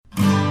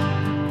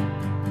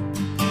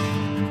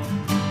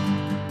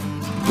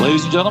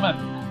Ladies and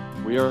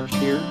gentlemen, we are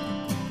here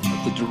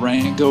at the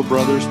Durango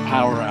Brothers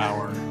Power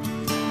Hour,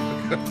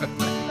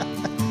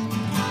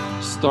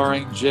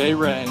 starring Jay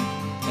Ray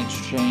and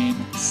Shane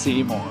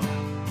Seymour,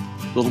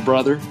 little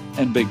brother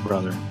and big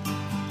brother.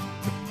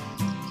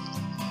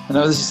 I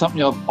know this is something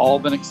y'all have all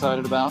been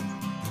excited about.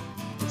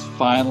 It's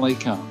finally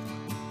come.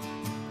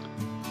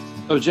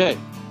 So Jay,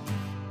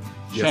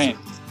 Yes, Shane,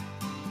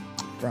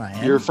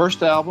 Brian. your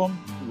first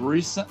album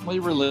recently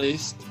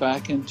released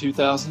back in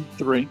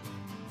 2003.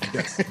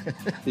 Yes.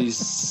 These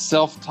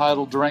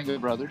self-titled Durango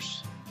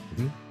Brothers.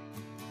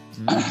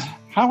 Mm-hmm.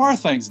 How are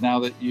things now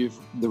that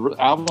the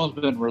album's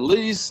been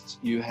released?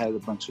 You had a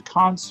bunch of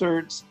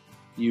concerts.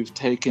 You've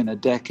taken a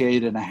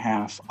decade and a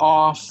half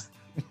off.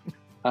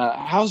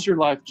 How's your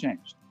life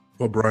changed?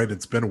 Well, Brian,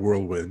 it's been a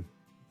whirlwind.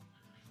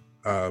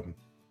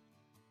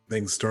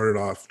 Things started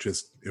off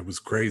it was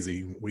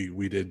crazy.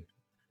 We did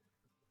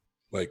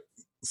like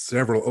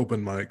several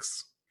open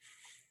mics,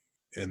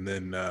 and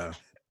then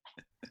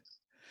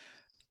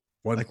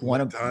one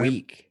a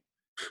week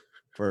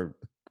for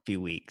a few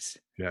weeks.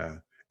 Yeah,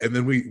 and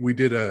then we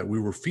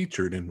were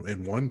featured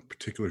in one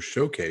particular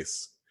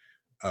showcase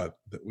that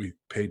we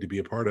paid to be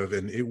a part of,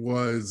 and it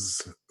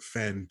was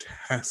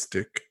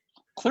fantastic.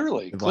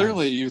 Clearly,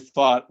 you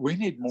thought we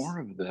need more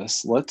of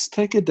this. Let's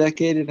take a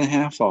decade and a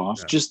half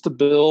off just to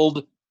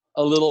build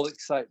a little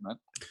excitement.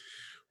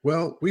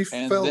 Well, we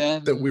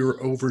felt that we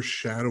were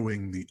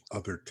overshadowing the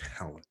other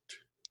talent,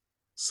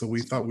 so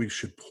we thought we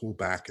should pull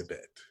back a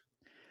bit.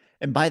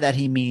 And by that,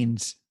 he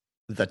means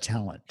the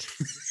talent.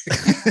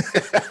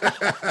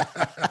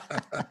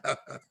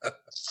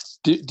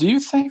 Do you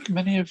think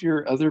many of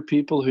your other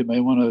people who may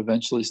want to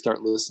eventually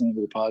start listening to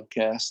the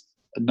podcast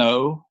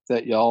know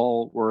that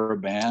y'all were a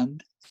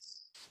band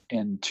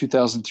in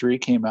 2003,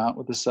 came out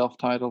with a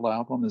self-titled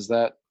album? Is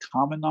that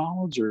common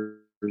knowledge, or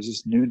is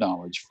this new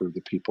knowledge for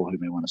the people who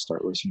may want to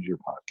start listening to your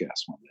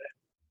podcast one day?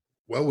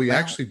 Well, we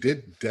actually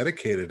did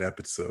dedicate an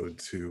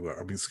episode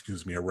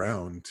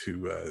around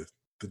to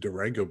the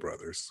Durango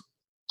Brothers.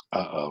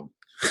 Uh-oh.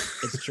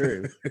 It's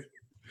true.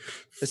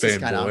 This is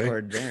kind of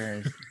awkward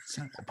there.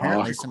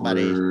 Apparently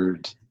somebody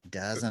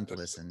doesn't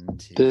listen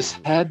to... This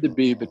had to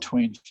be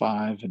between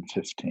 5 and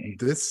 15.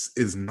 This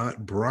is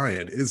not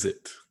Brian, is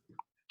it?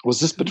 Was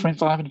this between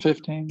 5 and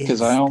 15?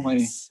 Because it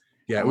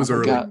was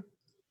early.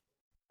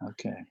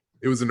 Okay.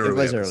 It was an early. It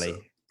was episode.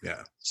 early.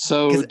 Yeah.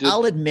 So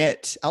I'll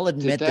admit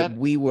that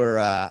we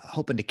were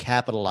hoping to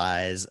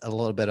capitalize a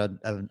little bit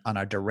on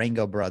our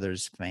Durango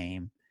Brothers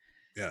fame,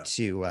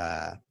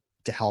 to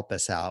help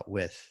us out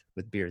with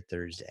Beer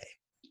Thursday.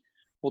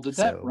 Well, did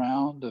that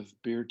round of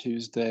Beer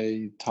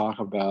Tuesday talk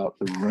about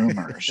the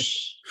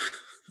rumors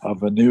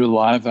of a new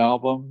live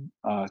album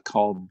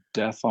called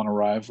Death on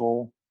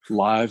Arrival,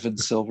 live in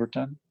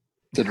Silverton,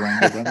 the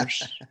Durango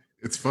Brothers?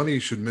 It's funny you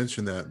should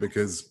mention that,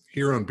 because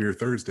here on Beer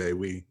Thursday,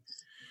 we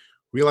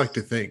like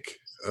to think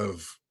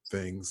of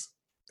things,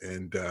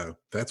 and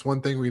that's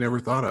one thing we never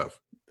thought of,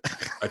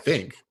 I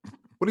think.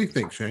 What do you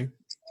think, Shane?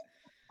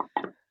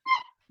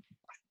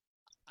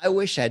 I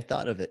wish I'd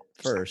thought of it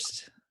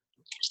first,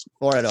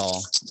 or at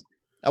all.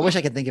 I wish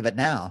I could think of it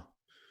now.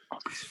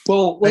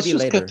 Well, let's Maybe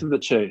just later. get to the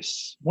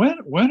chase. When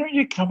are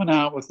you coming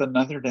out with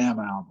another damn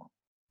album?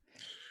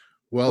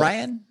 Well,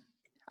 Ryan,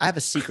 I have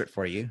a secret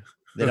for you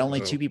that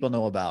only two people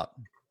know about.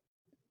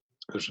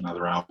 There's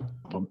another album.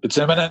 It's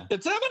imminent.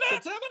 It's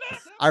imminent.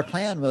 Our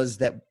plan was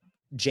that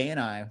Jay and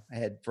I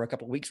had, for a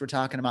couple of weeks, we're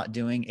talking about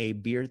doing a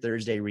Beer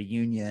Thursday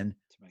reunion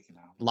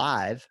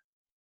live.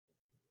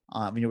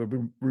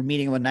 We're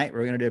meeting one night. We're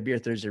going to do a Beer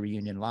Thursday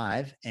reunion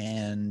live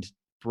and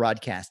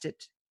broadcast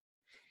it.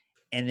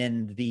 And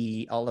then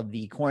all of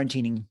the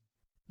quarantining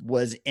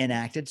was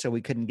enacted, so we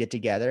couldn't get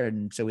together.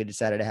 And so we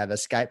decided to have a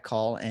Skype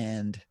call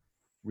and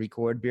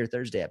record Beer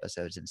Thursday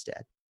episodes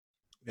instead.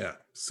 Yeah.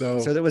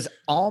 So there was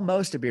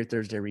almost a Beer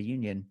Thursday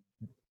reunion.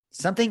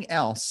 Something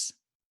else.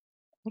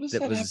 What does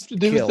that have to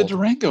do with the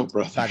Durango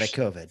Brothers? By the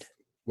COVID.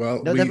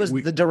 Well, no, that was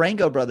the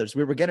Durango Brothers.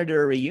 We were going to do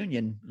a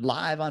reunion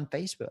live on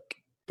Facebook.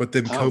 But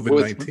then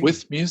COVID-19.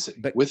 With music.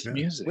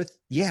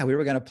 We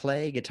were going to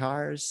play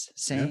guitars,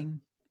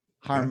 sing,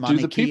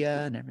 harmonica,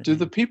 and everything. Do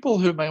the people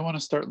who may want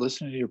to start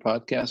listening to your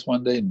podcast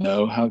one day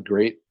know how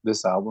great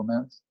this album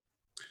is?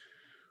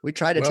 We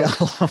try to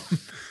tell them.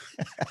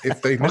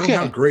 If they know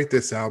how great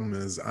this album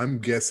is, I'm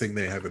guessing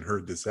they haven't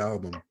heard this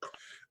album.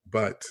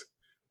 But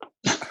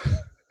I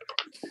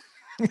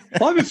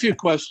have a few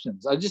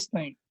questions. I just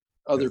think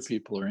other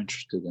people are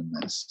interested in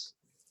this.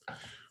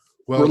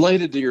 Well,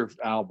 related to your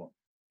album.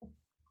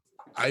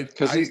 Go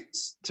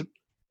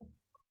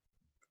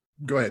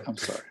ahead. I'm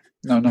sorry.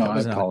 No, I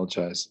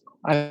apologize.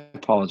 I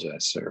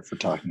apologize, sir, for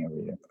talking over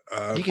you.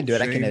 You can do it.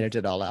 Shane, I can edit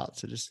it all out.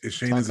 So just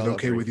Shane, is it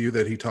okay with you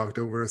that he talked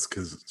over us?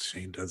 Because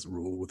Shane does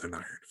rule with an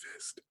iron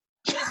fist.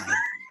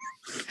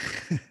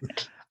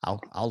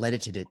 I'll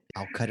edit it.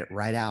 I'll cut it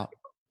right out.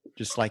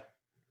 Just like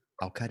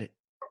I'll cut it.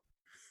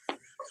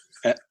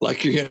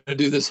 Like you're gonna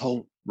do this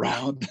whole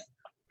round.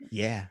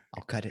 Yeah,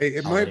 I'll cut it. Hey,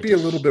 it might be a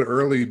little bit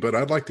early, but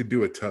I'd like to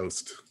do a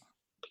toast.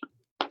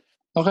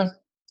 Okay.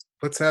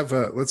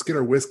 let's get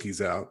our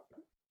whiskeys out.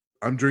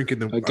 I'm drinking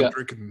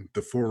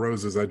the Four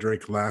Roses I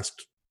drank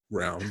last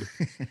round.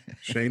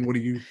 Shane, what are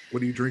you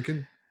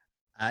drinking?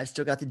 I've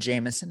still got the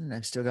Jameson, and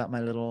I've still got my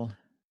little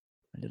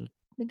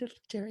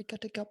Terry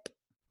cut a cup.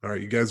 All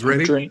right, you guys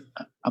ready?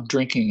 I'm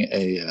drinking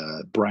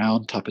a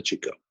brown Topo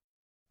Chico.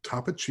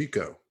 Topo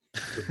Chico,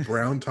 the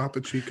brown Topo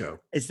Chico.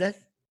 Is that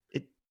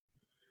it?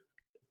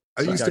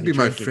 That used to be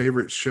my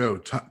favorite show,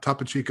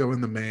 Topo Chico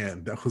and the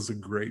Man. That was a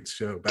great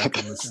show back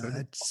in the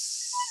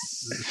 70s.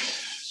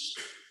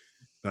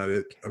 Not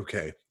it.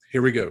 Okay,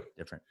 here we go.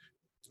 Different.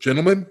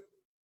 Gentlemen,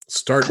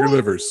 start your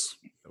livers.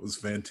 That was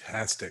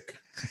fantastic.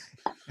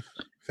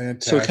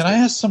 Fantastic. So can I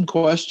ask some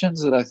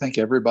questions that I think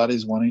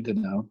everybody's wanting to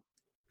know?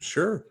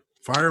 Sure.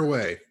 Fire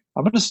away.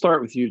 I'm going to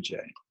start with you,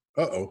 Jay.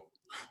 Uh-oh.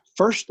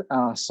 First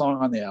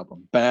song on the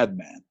album, Bad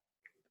Man.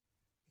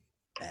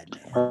 Bad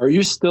Man. Are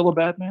you still a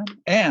bad man?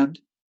 And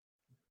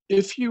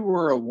if you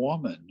were a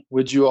woman,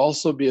 would you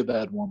also be a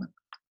bad woman?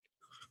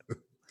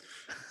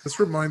 This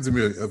reminds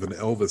me of an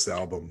Elvis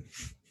album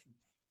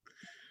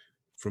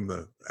from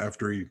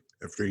after he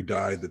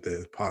died, that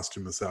the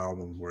posthumous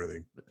album where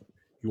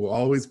you will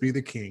always be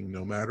the king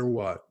no matter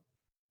what.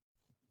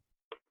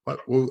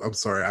 What? Well, I'm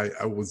sorry,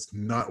 I was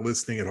not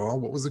listening at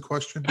all. What was the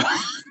question?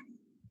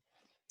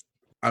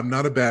 I'm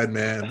not a bad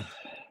man.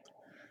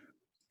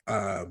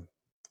 I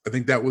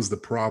think that was the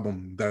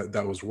problem.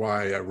 That was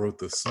why I wrote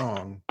this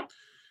song,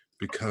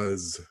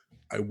 because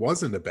I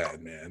wasn't a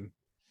bad man,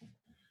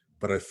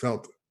 but I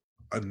felt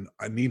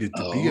I needed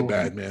to be a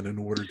bad man in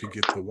order to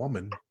get the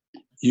woman.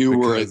 You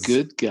were a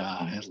good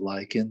guy,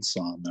 like in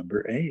song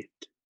number 8.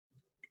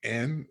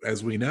 And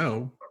as we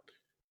know,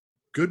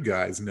 good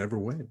guys never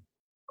win.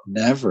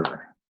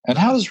 Never. And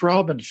how does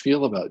Robin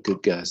feel about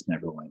good guys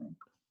never winning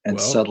and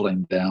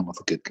settling down with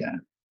a good guy?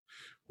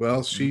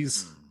 Well,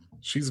 she's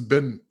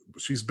been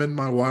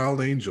my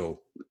wild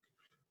angel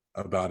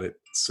about it.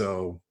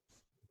 So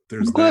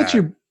there's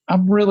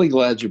I'm really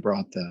glad you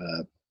brought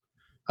that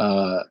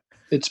up.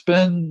 It's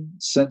been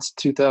since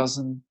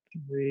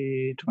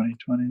 2003,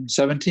 2020,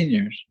 17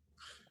 years.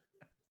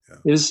 Yeah.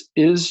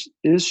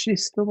 Is she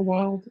still a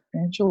wild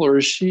angel, or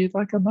is she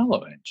like a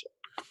mellow angel?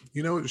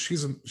 You know,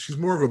 she's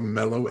more of a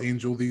mellow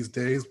angel these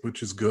days,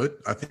 which is good.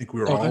 I think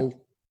we're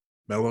all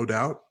mellowed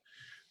out,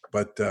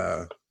 but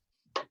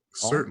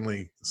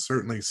certainly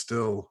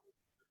still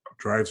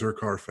drives her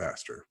car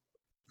faster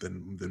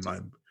than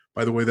mine.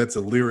 By the way, that's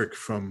a lyric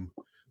from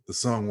the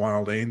song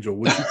Wild Angel,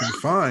 which you can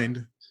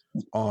find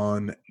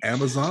on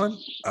Amazon.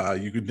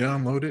 You can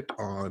download it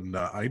on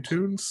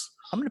iTunes.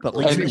 I'm going to put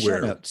links in the show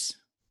notes.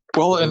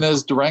 Well, and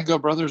is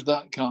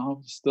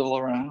DurangoBrothers.com still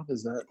around?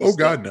 Is that?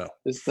 God, no.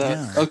 Is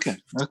that okay?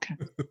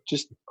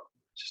 just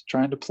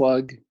trying to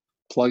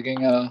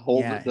plugging a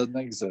hole that doesn't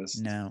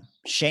exist. No,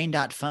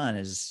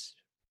 Shane.fun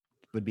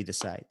would be the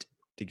site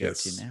to go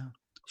to now.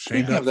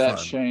 Shane have that,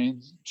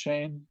 Shane.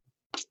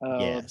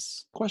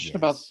 Yes. Question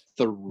about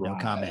the ride. No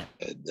comment.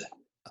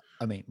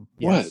 I mean,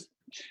 what?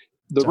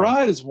 The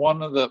Ride is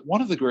one of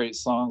the great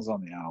songs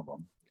on the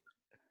album.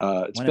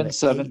 It's one been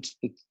 7.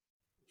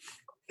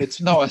 It's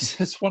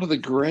one of the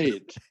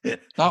great,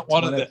 not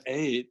one of the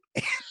 8.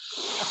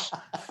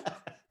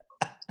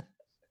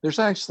 There's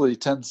actually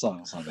 10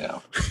 songs on the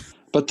album,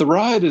 but the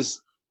Ride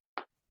is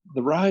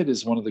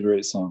one of the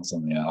great songs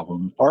on the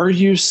album. Are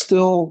you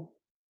still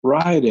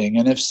riding?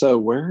 And if so,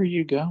 where are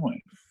you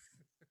going?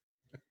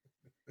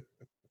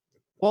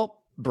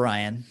 Well,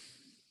 Brian,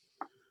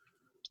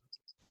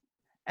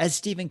 as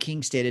Stephen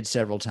King stated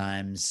several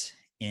times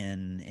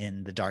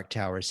in the Dark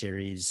Tower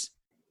series,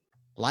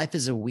 life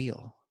is a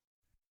wheel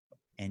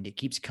and it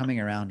keeps coming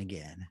around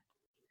again.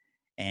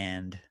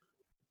 And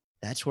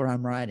that's where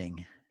I'm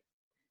riding.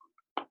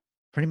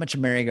 Pretty much a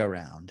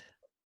merry-go-round.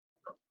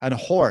 On a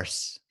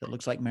horse that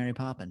looks like Mary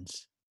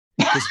Poppins.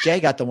 Because Jay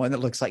got the one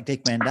that looks like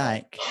Dick Van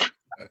Dyke.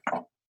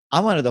 I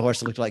wanted the horse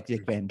that looked like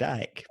Dick Van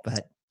Dyke,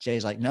 but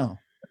Jay's like, no,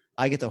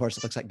 I get the horse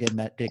that looks like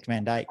Dick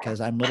Van Dyke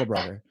because I'm little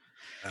brother.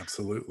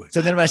 Absolutely.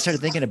 So then when I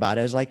started thinking about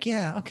it, I was like,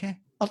 yeah, okay,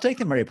 I'll take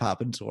the Mary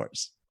Poppins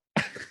horse.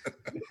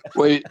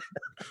 Wait,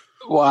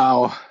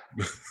 wow.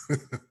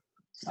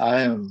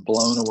 I am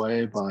blown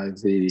away by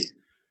the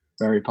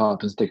Mary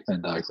Poppins Dick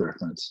Van Dyke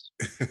reference.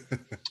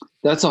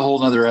 That's a whole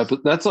nother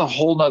episode. That's a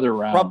whole nother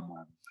round.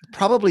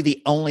 Probably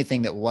the only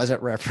thing that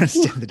wasn't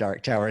referenced in the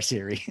Dark Tower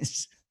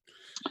series.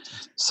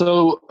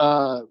 So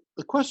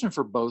the question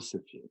for both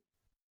of you,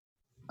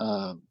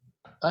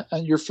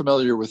 and you're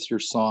familiar with your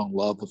song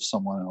Love of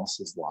Someone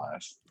Else's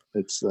Life.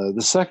 It's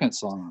the second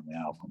song on the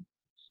album.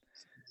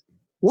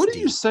 What do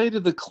you say to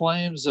the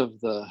claims of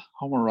the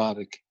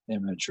homoerotic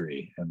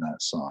imagery in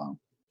that song?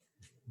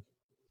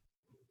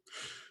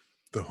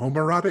 The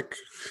homoerotic?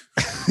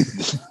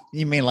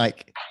 You mean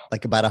like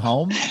about a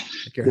home?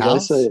 Like your Did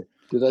house?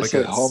 Did I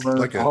say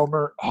Homer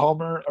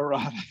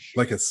erotic?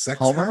 Like a sex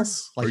Homer?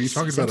 house? Like are you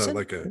talking Simpson? about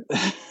like a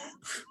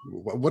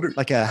what are,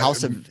 like a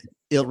house of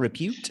ill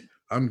repute?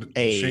 I'm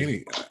A-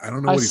 Shaney. I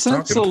don't know I what he's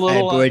sense talking a about.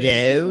 little Bordeaux,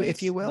 uneasiness.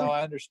 if you will. No,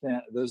 I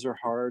understand. Those are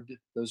hard.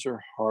 Those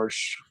are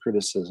harsh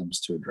criticisms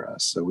to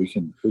address. So we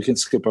can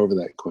skip over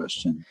that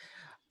question.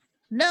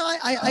 No,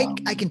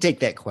 I can take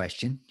that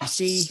question. You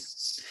see,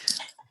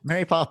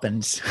 Mary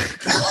Poppins.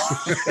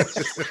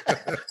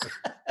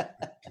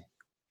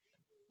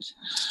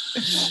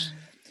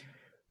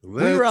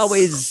 We were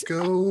always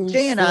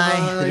Jay and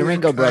I, the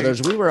Durango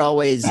brothers. We were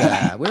always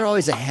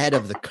ahead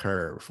of the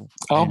curve.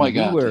 Oh And my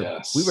God!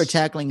 we were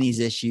tackling these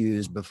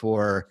issues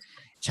before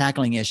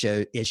tackling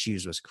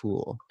issues was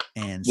cool,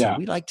 and so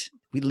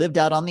we lived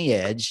out on the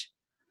edge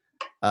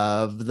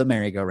of the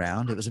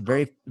merry-go-round. It was a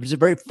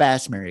very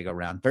fast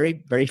merry-go-round,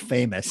 very very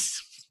famous.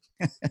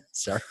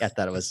 Sorry, I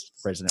thought it was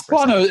President.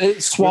 Well, no,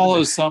 it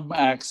swallows some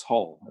acts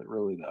whole. It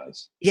really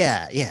does.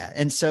 Yeah, yeah,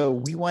 and so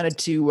we wanted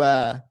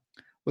to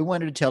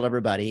tell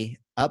everybody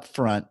up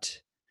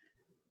front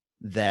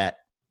that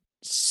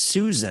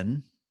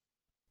Susan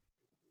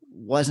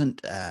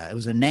wasn't. It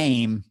was a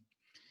name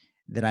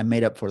that I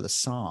made up for the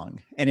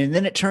song, and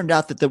then it turned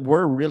out that there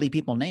were really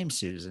people named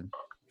Susan,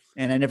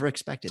 and I never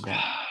expected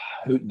that.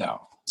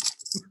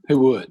 Who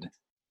would?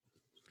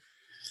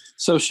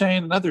 So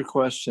Shane, another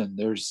question.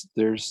 There's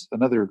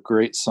another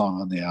great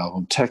song on the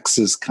album,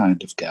 Texas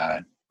Kind of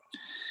Guy.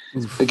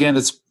 Oof. Again,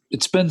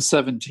 it's been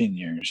 17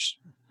 years.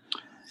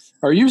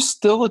 Are you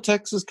still a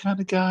Texas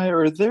kind of guy, or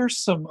are there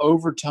some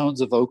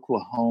overtones of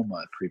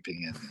Oklahoma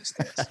creeping in these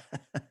days?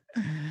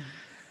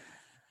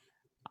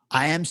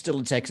 I am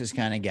still a Texas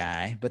kind of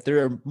guy, but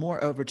there are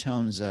more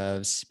overtones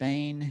of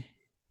Spain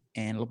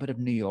and a little bit of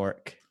New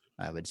York,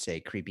 I would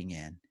say, creeping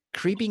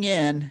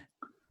in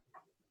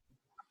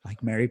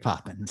like Mary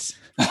Poppins.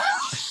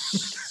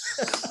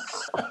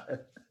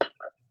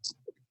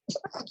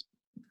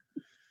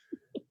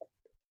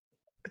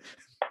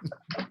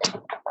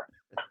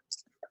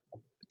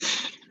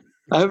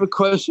 I have a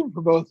question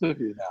for both of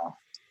you now.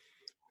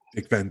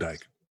 Dick Van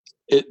Dyke.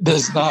 It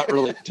does not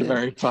relate to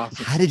Mary Poppins.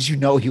 How did you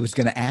know he was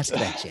going to ask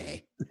that,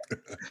 Jay?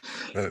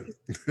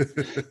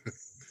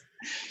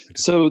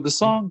 So the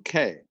song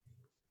K,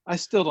 I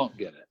still don't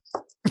get it.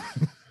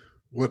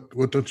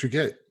 What don't you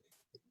get?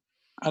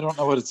 I don't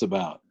know what it's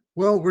about.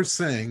 Well, we're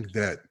saying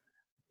that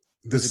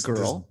this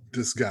girl,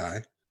 this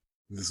guy,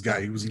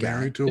 he was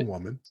married to a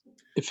woman.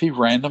 If he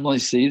randomly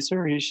sees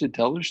her, he should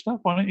tell her stuff.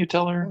 Why don't you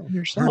tell her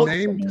yourself? Her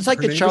name, it's like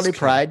the Charlie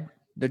Pride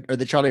or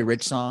the Charlie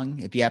Rich song.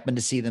 If you happen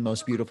to see the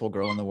most beautiful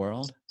girl in the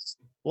world,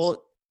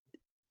 well,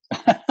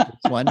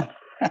 one.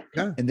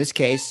 Yeah. In this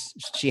case,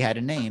 she had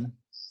a name.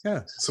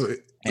 Yeah. So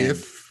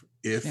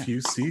if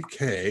you see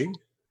Kay,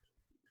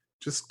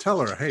 just tell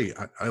her, hey,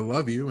 I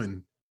love you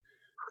and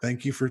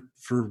thank you for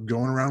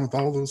going around with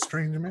all those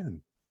strange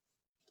men.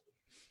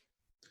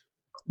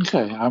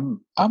 Okay,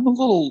 I'm a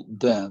little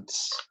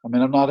dense. I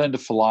mean, I'm not into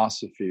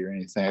philosophy or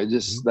anything. I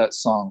just that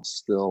song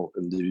still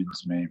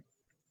eludes me.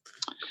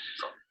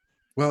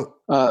 Well,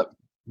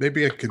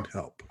 maybe I can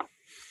help.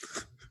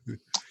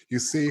 You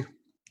see,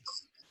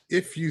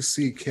 if you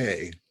see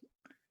K,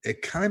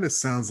 it kind of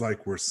sounds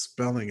like we're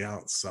spelling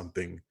out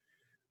something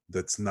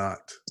that's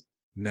not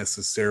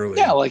necessarily.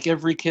 Yeah, like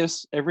every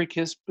kiss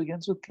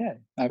begins with K.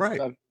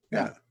 Right.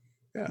 Yeah.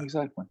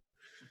 Exactly.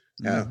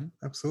 Yeah,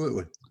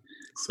 absolutely.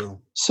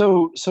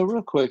 So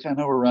real quick, I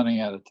know we're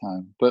running out of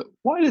time, but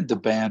why did the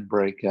band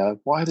break up?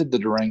 Why did the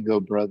Durango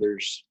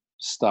brothers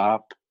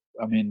stop?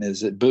 I mean,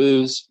 is it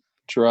booze,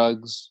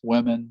 drugs,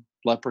 women,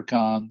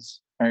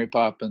 leprechauns, Mary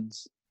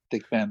Poppins,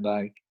 Dick Van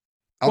Dyke?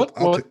 I'll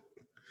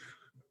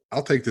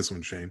take this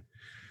one, Shane.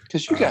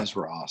 Because you guys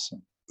were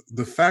awesome.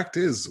 The fact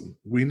is,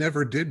 we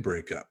never did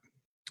break up.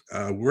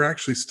 We're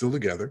actually still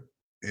together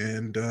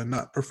and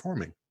not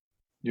performing.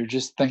 You're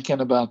just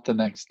thinking about the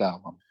next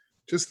album.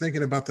 Just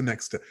thinking about the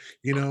next step.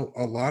 You know,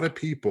 a lot of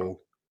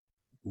people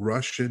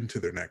rush into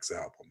their next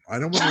album. I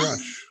don't want to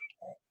rush.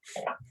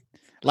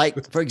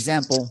 Like, for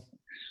example,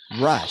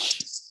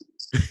 Rush.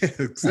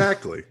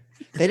 Exactly.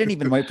 They didn't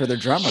even wait for their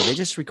drummer. They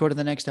just recorded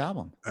the next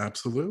album.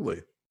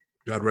 Absolutely.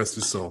 God rest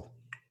his soul.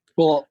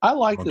 Well, I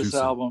like this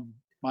album,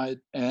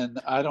 and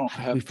I don't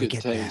have good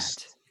taste.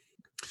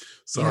 That?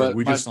 Sorry,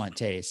 we just excellent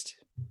taste.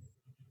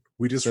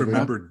 We just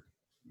remembered.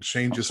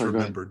 Shane just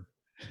remembered.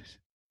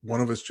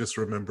 One of us just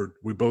remembered.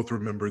 We both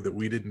remembered that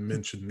we didn't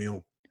mention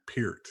Neil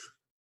Peart.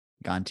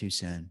 Gone too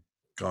soon.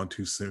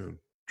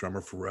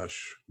 Drummer for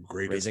Rush.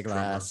 Greatest Raise a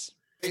glass.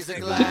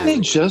 Didn't he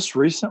just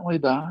recently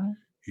die?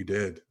 He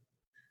did.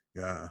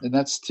 Yeah. And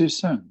that's too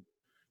soon.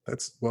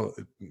 That's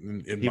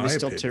in he my was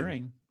still opinion.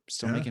 touring,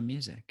 still making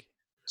music.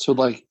 So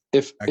like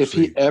if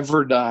he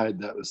ever died,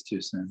 that was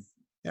too soon.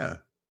 Yeah.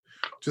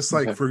 Just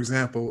like for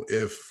example,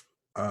 if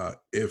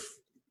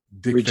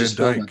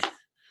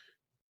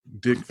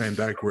Dick Van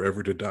Dyke were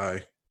ever to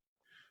die,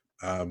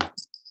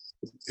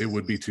 it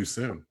would be too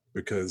soon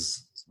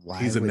because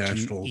he's a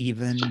national. You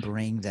even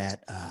bring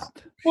that up?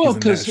 Well,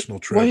 because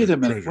wait a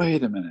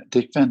minute.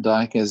 Dick Van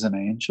Dyke as an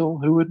angel?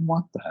 Who wouldn't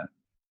want that?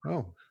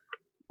 Oh,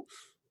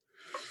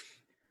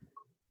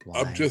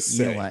 I'm just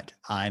saying. You know what?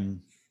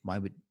 Why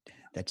would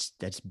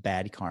that's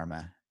bad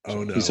karma.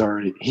 Oh no. He's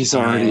already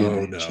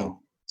Oh, an no.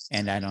 angel.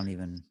 And I don't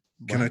even.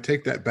 Can I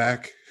take that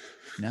back?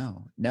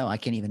 No, I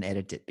can't even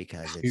edit it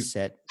because it's He's-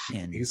 set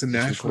in. he's a it's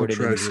national recorded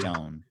treasure. in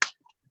stone.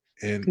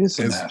 And He's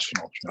a as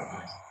national treasure.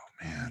 oh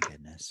Oh man, my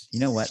goodness! You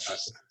know what?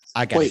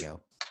 I gotta Wait.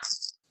 go.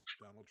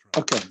 Donald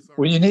Trump. Okay. Sorry.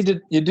 Well, you need to.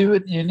 You do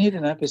it. You need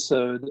an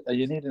episode.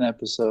 You need an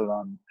episode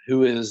on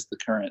who is the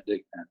current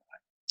Dick Van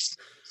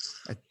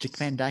Dyke. Dick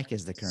Van Dyke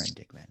is the current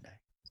Dick Van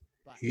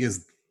Dyke.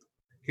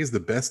 He's the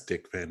best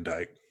Dick Van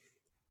Dyke.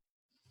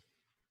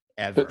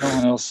 Ever. But no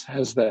one else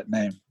has that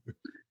name.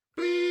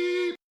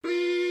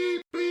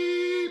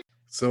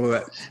 So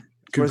that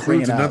worth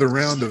bringing concludes another up.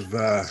 round of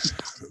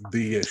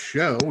the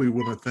show. We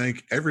want to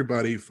thank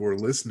everybody for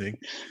listening.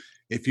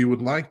 If you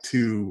would like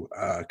to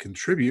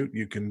contribute,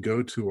 you can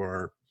go to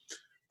our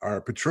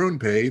Patreon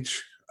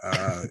page.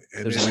 And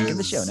There's a link in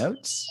the show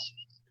notes.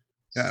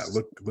 Yeah,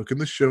 look in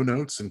the show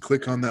notes and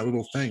click on that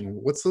little thing.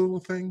 What's the little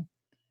thing?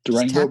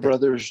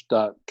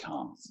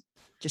 DurangoBrothers.com.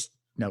 Just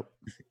nope.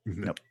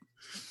 Nope.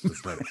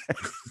 That's not it.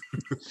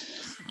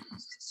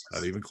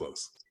 Not even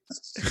close.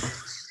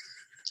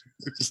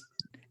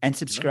 And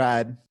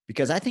subscribe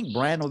because I think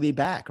Brian will be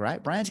back,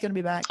 right? Brian's going to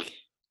be back.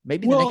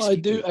 Maybe the Well, next I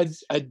few do.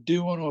 weeks. I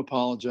do want to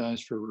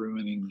apologize for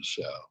ruining the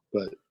show,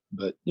 but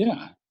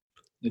yeah,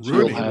 if Ruining?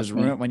 you'll It have was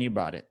me- ruined when you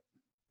brought it.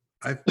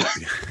 I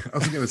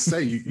was going to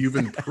say you've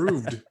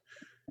improved.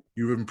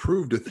 You've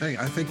improved a thing.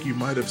 I think you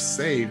might have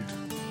saved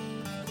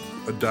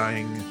a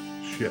dying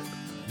ship.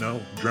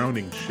 No,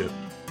 drowning ship.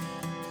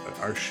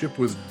 Our ship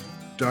was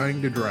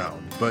dying to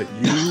drown, but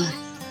you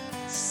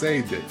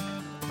saved it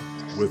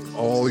with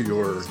all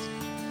your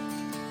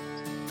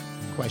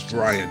Question.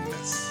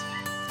 Brianness.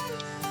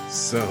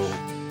 So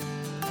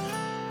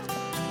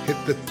hit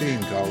the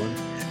theme, Colin.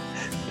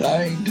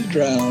 Dying to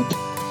drown.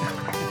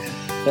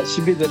 That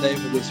should be the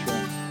name of this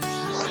room.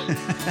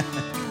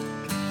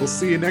 We'll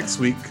see you next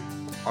week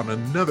on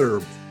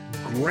another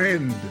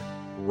grand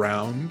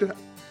round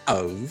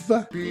of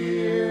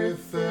Beer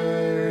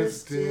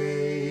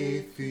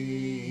Thursday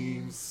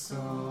theme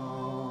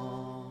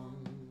song.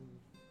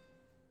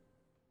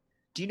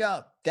 Do you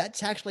know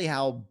that's actually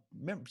how?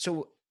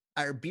 So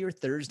our Beer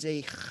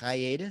Thursday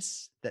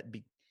hiatus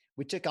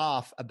we took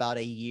off about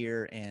a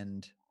year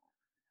and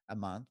a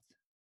month,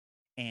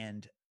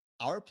 and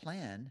our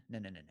plan. No.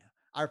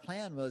 Our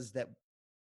plan was that